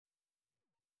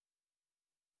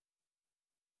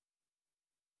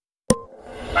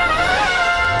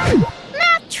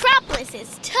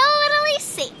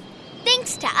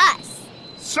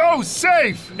so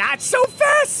safe! Not so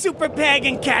fast, Super Peg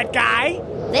and Cat Guy!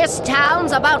 This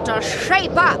town's about to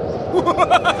shape up!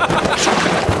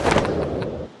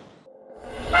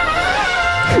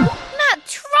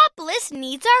 Metropolis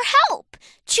needs our help.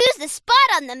 Choose the spot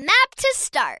on the map to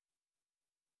start.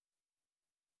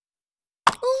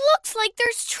 Looks like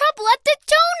there's trouble at the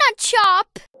donut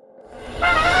shop.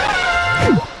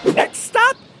 Next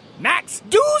stop, Max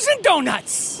Do's and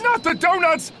Donuts! Not the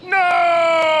donuts!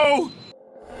 No!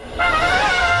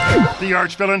 The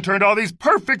arch-villain turned all these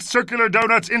perfect circular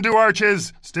donuts into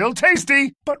arches. Still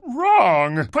tasty, but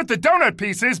wrong. Put the donut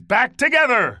pieces back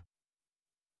together.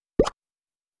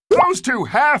 Those two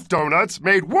half donuts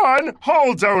made one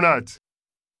whole donut.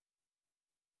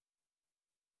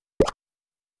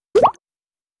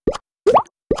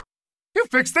 You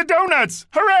fixed the donuts!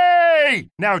 Hooray!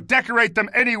 Now decorate them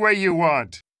any way you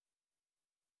want.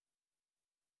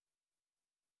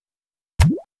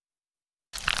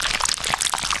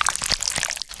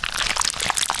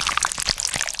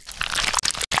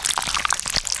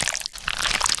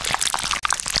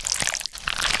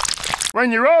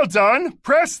 When you're all done,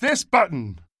 press this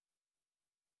button.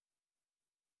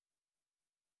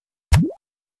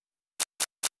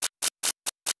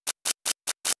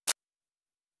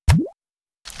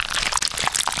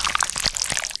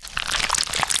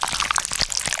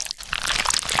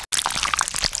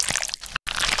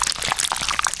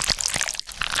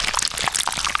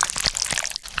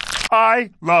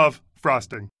 I love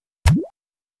frosting.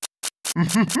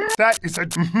 That is a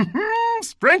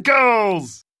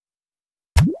sprinkles.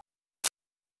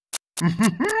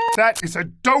 That is a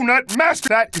donut master.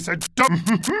 That is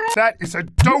a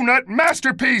donut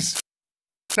masterpiece.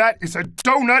 That is a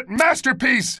donut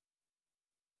masterpiece.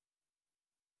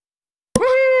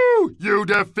 Woo! You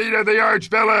defeated the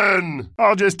arch-villain.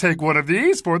 I'll just take one of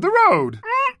these for the road.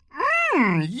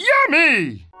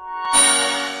 Yummy!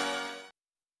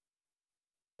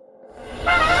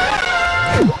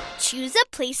 Choose a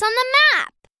place on the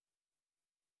map.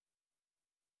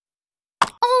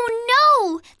 Oh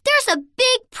no! There's a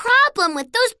big problem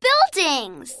with those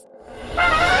buildings!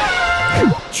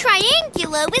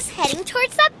 Triangulo is heading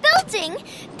towards that building.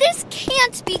 This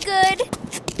can't be good.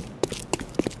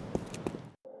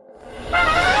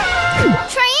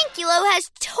 Triangulo has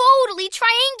totally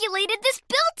triangulated this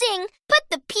building. Put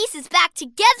the pieces back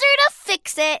together to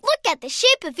fix it. Look at the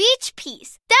shape of each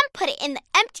piece. Then put it in the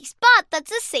empty spot that's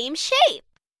the same shape.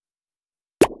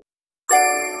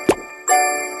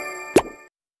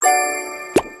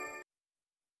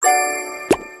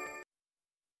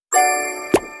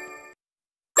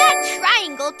 That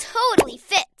triangle totally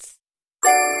fits.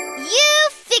 You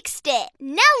fixed it.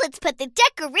 Now let's put the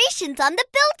decorations on the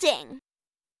building.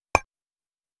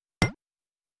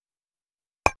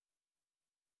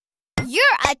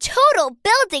 You're a total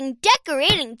building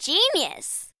decorating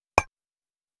genius.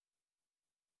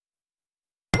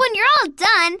 When you're all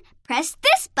done, press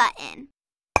this button.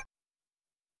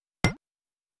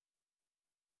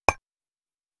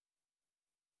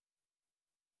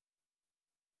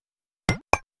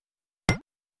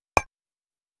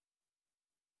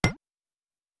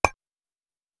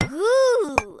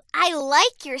 Ooh, I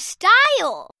like your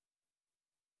style.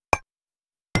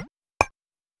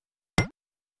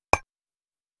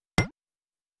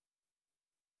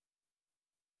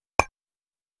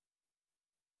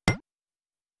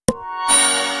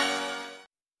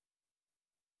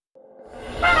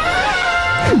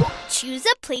 Choose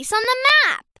a place on the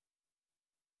map.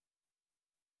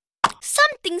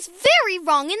 Something's very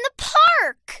wrong in the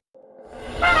park.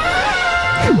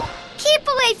 Keep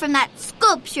away from that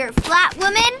sculpture, Flat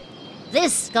Woman.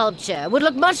 This sculpture would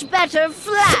look much better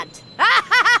flat.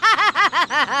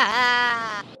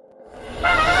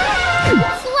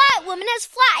 Flat Woman has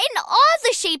flattened all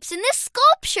the shapes in this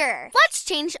sculpture. Let's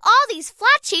change all these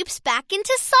flat shapes back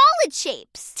into solid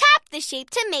shapes. Tap the shape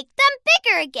to make them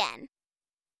bigger again.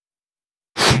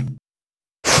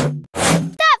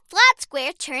 That flat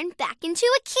square turned back into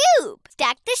a cube.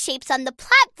 Stack the shapes on the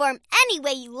platform any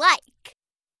way you like.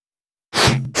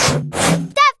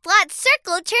 That flat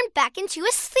circle turned back into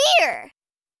a sphere.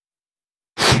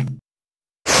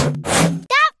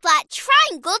 That flat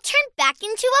triangle turned back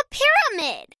into a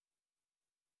pyramid.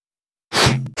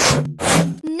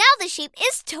 Now the shape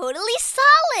is totally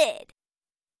solid.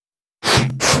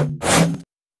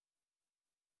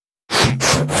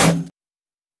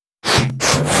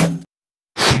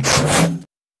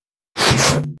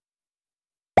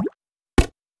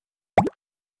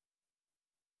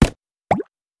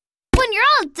 When you're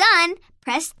all done,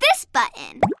 press this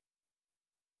button.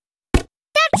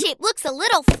 That shape looks a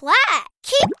little flat.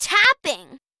 Keep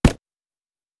tapping.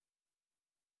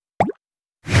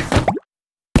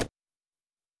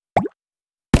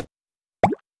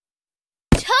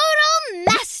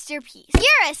 masterpiece.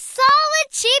 You're a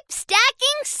solid shape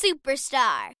stacking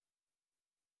superstar.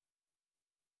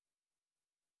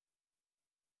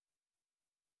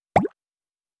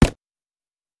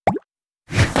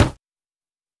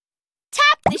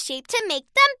 Tap the shape to make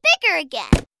them bigger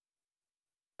again.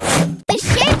 The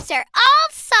shapes are all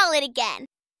solid again.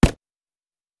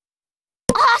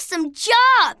 Awesome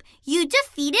job! You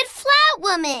defeated Flat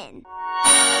Woman.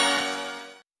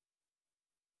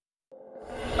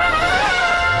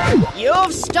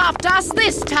 You've stopped us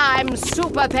this time,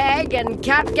 Super Peg and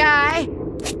Cat Guy.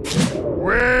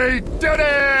 We did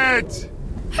it!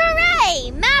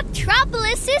 Hooray!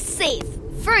 Mathtropolis is safe.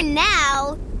 For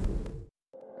now.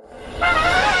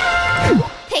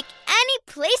 Pick any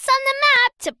place on the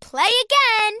map to play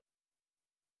again.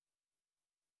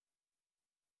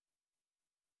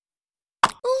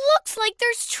 Looks like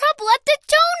there's trouble at the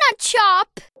donut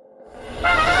shop.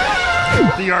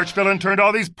 The arch villain turned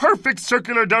all these perfect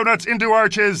circular donuts into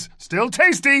arches. Still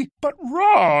tasty, but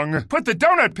wrong. Put the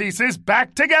donut pieces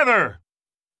back together.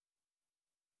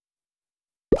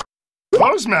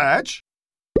 Close match.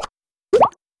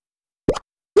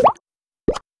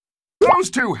 Those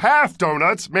two half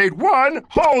donuts made one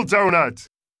whole donut.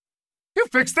 You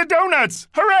fixed the donuts!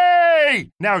 Hooray!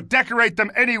 Now decorate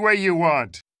them any way you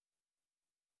want.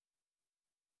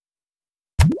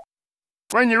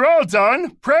 When you're all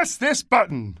done, press this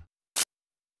button.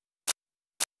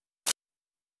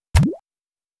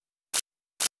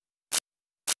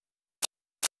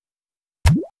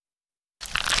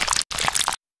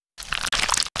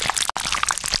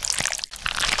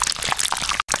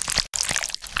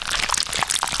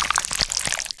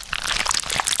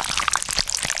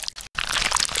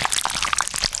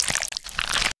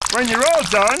 When you're all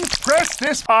done, press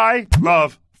this. I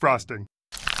love frosting.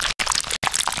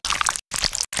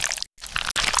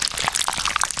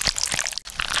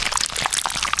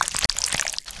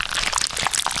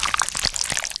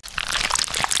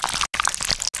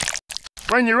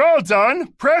 When you're all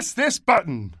done, press this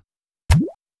button.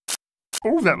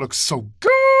 Oh, that looks so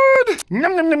good!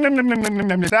 Nom, nom, nom, nom, nom, nom, nom,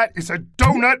 nom. That is a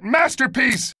donut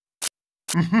masterpiece!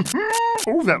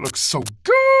 Oh, that looks so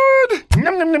good!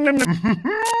 Nom, nom, nom, nom, nom.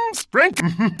 Sprinkle!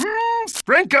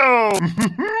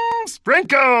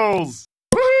 Sprinkles!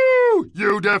 Woohoo!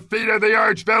 You defeated the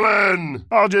arch-villain!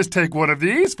 I'll just take one of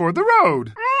these for the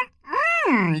road.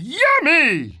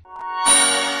 Yummy!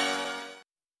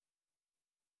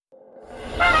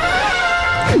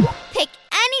 Pick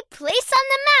any place on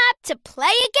the map to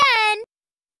play again.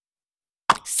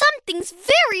 Something's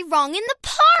very wrong in the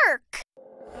park.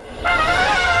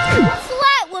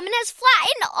 Flat Woman has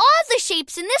flattened all the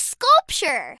shapes in this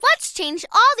sculpture. Let's change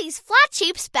all these flat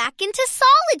shapes back into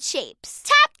solid shapes.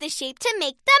 Tap the shape to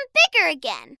make them bigger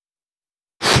again.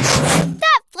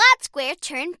 That flat square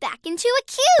turned back into a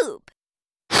cube.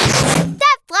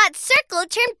 That flat circle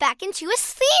turned back into a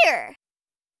sphere.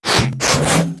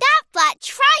 That flat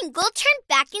triangle turned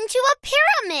back into a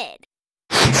pyramid.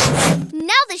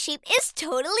 Now the shape is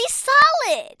totally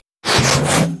solid.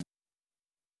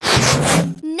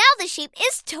 Now the shape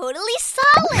is totally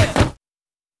solid.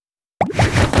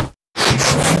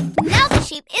 Now the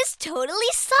shape is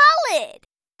totally solid.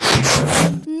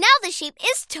 Now the shape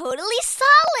is totally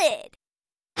solid.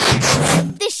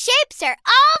 The shapes are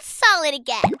all solid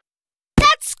again.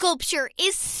 That sculpture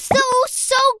is so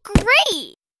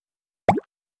great.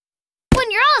 When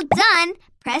you're all done,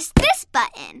 press this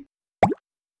button.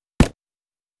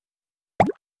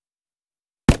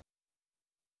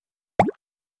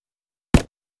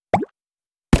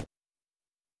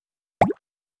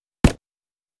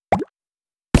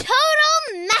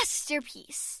 Total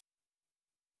masterpiece!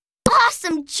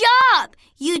 Awesome job!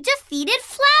 You defeated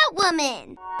Flat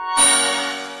Woman!